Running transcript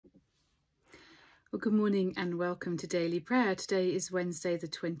Well, good morning and welcome to Daily Prayer. Today is Wednesday, the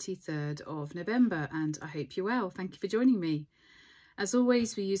 23rd of November, and I hope you're well. Thank you for joining me. As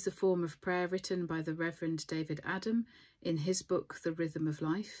always, we use the form of prayer written by the Reverend David Adam in his book, The Rhythm of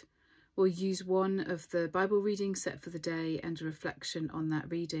Life. We'll use one of the Bible readings set for the day and a reflection on that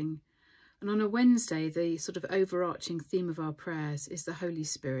reading. And on a Wednesday, the sort of overarching theme of our prayers is the Holy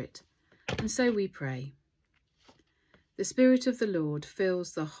Spirit. And so we pray. The Spirit of the Lord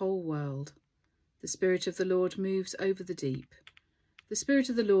fills the whole world. The Spirit of the Lord moves over the deep. The Spirit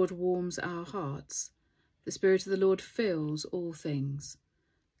of the Lord warms our hearts. The Spirit of the Lord fills all things.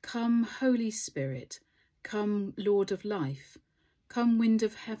 Come, Holy Spirit. Come, Lord of life. Come, wind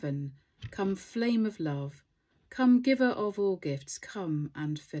of heaven. Come, flame of love. Come, giver of all gifts. Come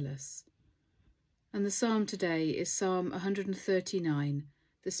and fill us. And the psalm today is Psalm 139.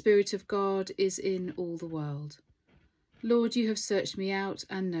 The Spirit of God is in all the world. Lord, you have searched me out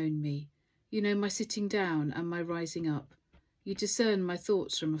and known me. You know my sitting down and my rising up. You discern my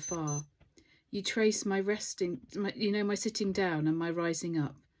thoughts from afar. You trace my you know my sitting down and my rising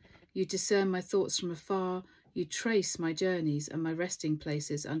up. You discern my thoughts from afar. You trace my journeys and my resting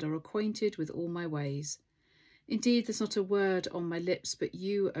places and are acquainted with all my ways. Indeed, there's not a word on my lips, but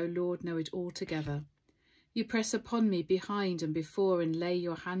you, O Lord, know it altogether. You press upon me behind and before and lay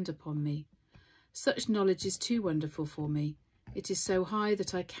your hand upon me. Such knowledge is too wonderful for me. It is so high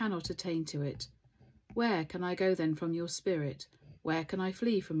that I cannot attain to it. Where can I go then from your spirit? Where can I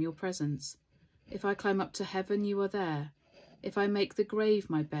flee from your presence? If I climb up to heaven, you are there. If I make the grave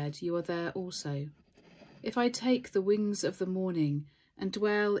my bed, you are there also. If I take the wings of the morning and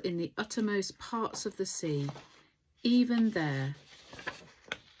dwell in the uttermost parts of the sea, even there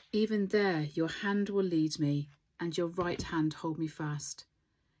your hand will lead me, and your right hand hold me fast.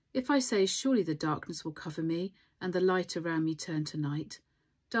 If I say, surely the darkness will cover me, and the light around me turn to night,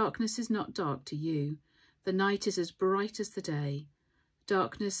 darkness is not dark to you. The night is as bright as the day.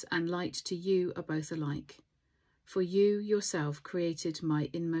 Darkness and light to you are both alike. For you yourself created my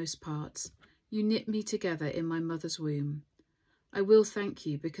inmost parts. You knit me together in my mother's womb. I will thank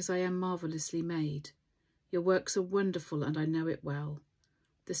you because I am marvellously made. Your works are wonderful and I know it well.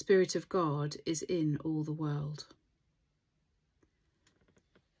 The Spirit of God is in all the world.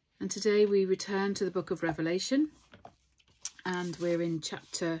 And today we return to the book of Revelation, and we're in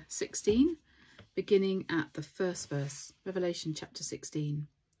chapter 16, beginning at the first verse. Revelation chapter 16.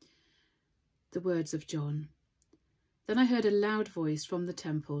 The words of John. Then I heard a loud voice from the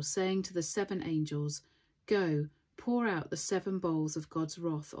temple saying to the 7 angels, Go, pour out the 7 bowls of God's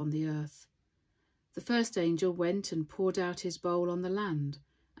wrath on the earth. The first angel went and poured out his bowl on the land,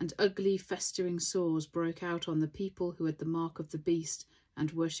 and ugly festering sores broke out on the people who had the mark of the beast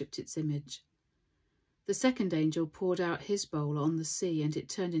and worshipped its image. The second angel poured out his bowl on the sea, and it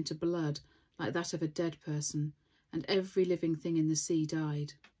turned into blood like that of a dead person, and every living thing in the sea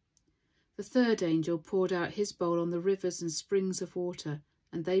died. The third angel poured out his bowl on the rivers and springs of water,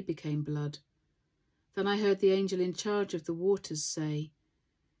 and they became blood. Then I heard the angel in charge of the waters say,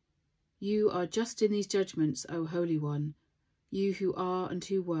 You are just in these judgments, O Holy One, you who are and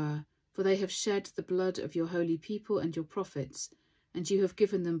who were, for they have shed the blood of your holy people and your prophets, and you have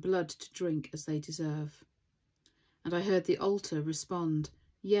given them blood to drink as they deserve. And I heard the altar respond,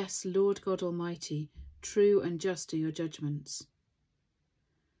 Yes, Lord God Almighty, true and just are your judgments.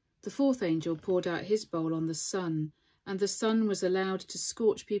 The fourth angel poured out his bowl on the sun, and the sun was allowed to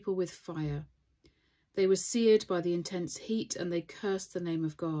scorch people with fire. They were seared by the intense heat, and they cursed the name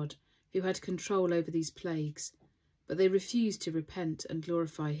of God, who had control over these plagues, but they refused to repent and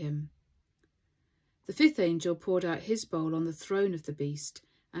glorify him. The fifth angel poured out his bowl on the throne of the beast,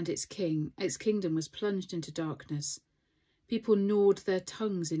 and its kingdom was plunged into darkness. People gnawed their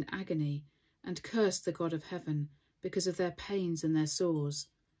tongues in agony and cursed the God of heaven because of their pains and their sores,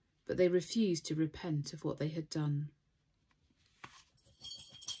 but they refused to repent of what they had done.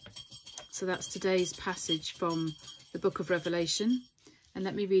 So that's today's passage from the book of Revelation. And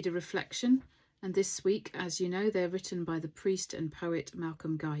let me read a reflection. And this week, as you know, they're written by the priest and poet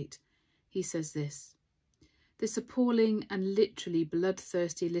Malcolm Guite. He says this: This appalling and literally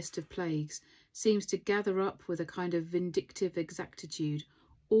bloodthirsty list of plagues seems to gather up with a kind of vindictive exactitude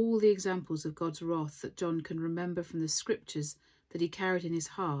all the examples of God's wrath that John can remember from the scriptures that he carried in his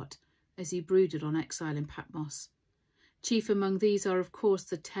heart as he brooded on exile in Patmos. Chief among these are, of course,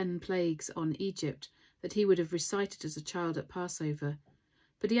 the 10 plagues on Egypt that he would have recited as a child at Passover,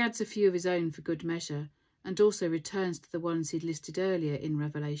 but he adds a few of his own for good measure, and also returns to the ones he'd listed earlier in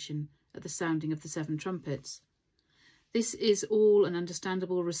Revelation at the sounding of the 7 trumpets. This is all an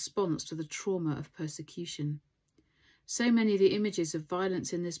understandable response to the trauma of persecution. So many of the images of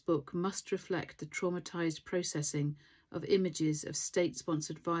violence in this book must reflect the traumatised processing of images of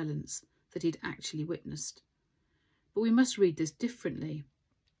state-sponsored violence that he'd actually witnessed. But we must read this differently.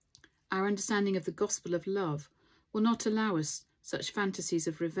 Our understanding of the gospel of love will not allow us such fantasies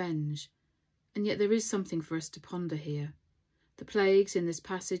of revenge, and yet there is something for us to ponder here. The plagues in this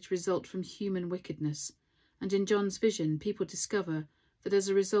passage result from human wickedness, and in John's vision people discover that as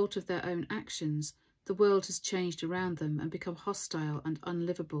a result of their own actions, the world has changed around them and become hostile and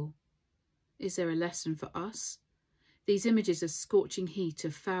unlivable. Is there a lesson for us? These images of scorching heat,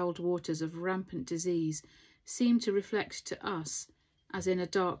 of fouled waters, of rampant disease seem to reflect to us, as in a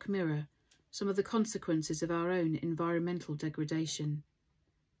dark mirror, some of the consequences of our own environmental degradation.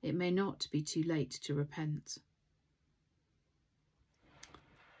 It may not be too late to repent.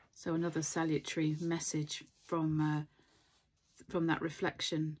 So another salutary message from that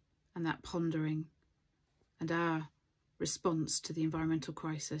reflection and that pondering and our response to the environmental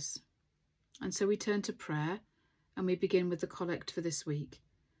crisis. And so we turn to prayer and we begin with the collect for this week.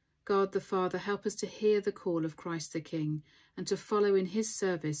 God the Father, help us to hear the call of Christ the King and to follow in his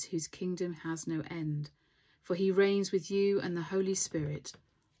service whose kingdom has no end. For he reigns with you and the Holy Spirit,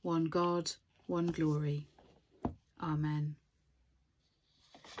 one God, one glory. Amen.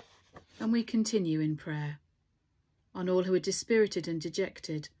 And we continue in prayer. On all who are dispirited and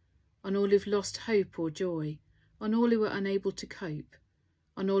dejected, on all who've lost hope or joy, on all who are unable to cope,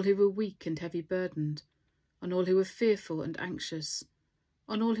 on all who are weak and heavy burdened, on all who are fearful and anxious,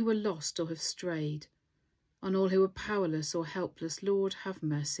 on all who are lost or have strayed, on all who are powerless or helpless, Lord, have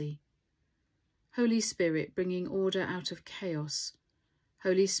mercy. Holy Spirit, bringing order out of chaos.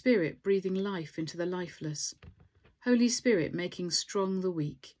 Holy Spirit, breathing life into the lifeless. Holy Spirit, making strong the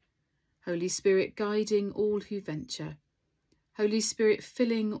weak. Holy Spirit, guiding all who venture. Holy Spirit,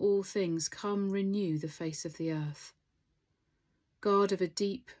 filling all things, come renew the face of the earth. God of a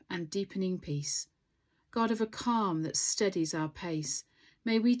deep and deepening peace, God of a calm that steadies our pace,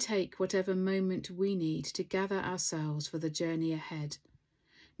 may we take whatever moment we need to gather ourselves for the journey ahead.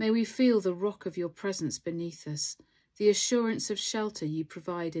 May we feel the rock of your presence beneath us, the assurance of shelter you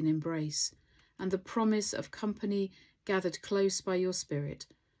provide in embrace, and the promise of company gathered close by your Spirit,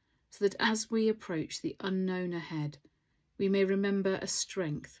 so that as we approach the unknown ahead, we may remember a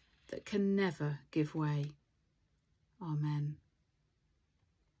strength that can never give way. Amen.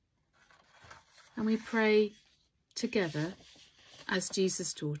 And we pray together as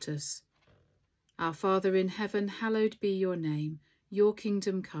Jesus taught us. Our Father in heaven, hallowed be your name. Your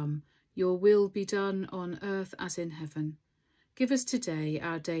kingdom come, your will be done on earth as in heaven. Give us today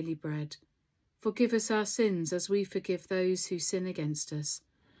our daily bread. Forgive us our sins as we forgive those who sin against us.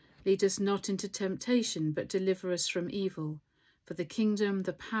 Lead us not into temptation, but deliver us from evil. For the kingdom,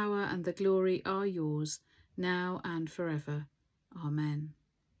 the power and the glory are yours, now and forever. Amen.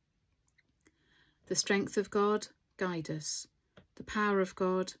 The strength of God, guide us. The power of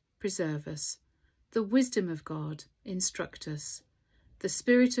God, preserve us. The wisdom of God, instruct us. The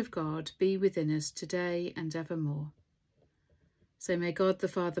Spirit of God be within us today and evermore. So may God the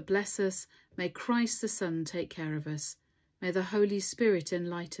Father bless us. May Christ the Son take care of us. May the Holy Spirit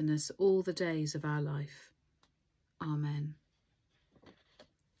enlighten us all the days of our life. Amen.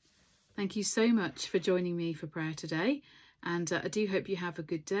 Thank you so much for joining me for prayer today, and I do hope you have a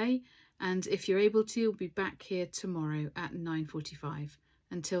good day. And if you're able to, you'll be back here tomorrow at 9:45.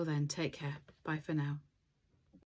 Until then, take care. Bye for now.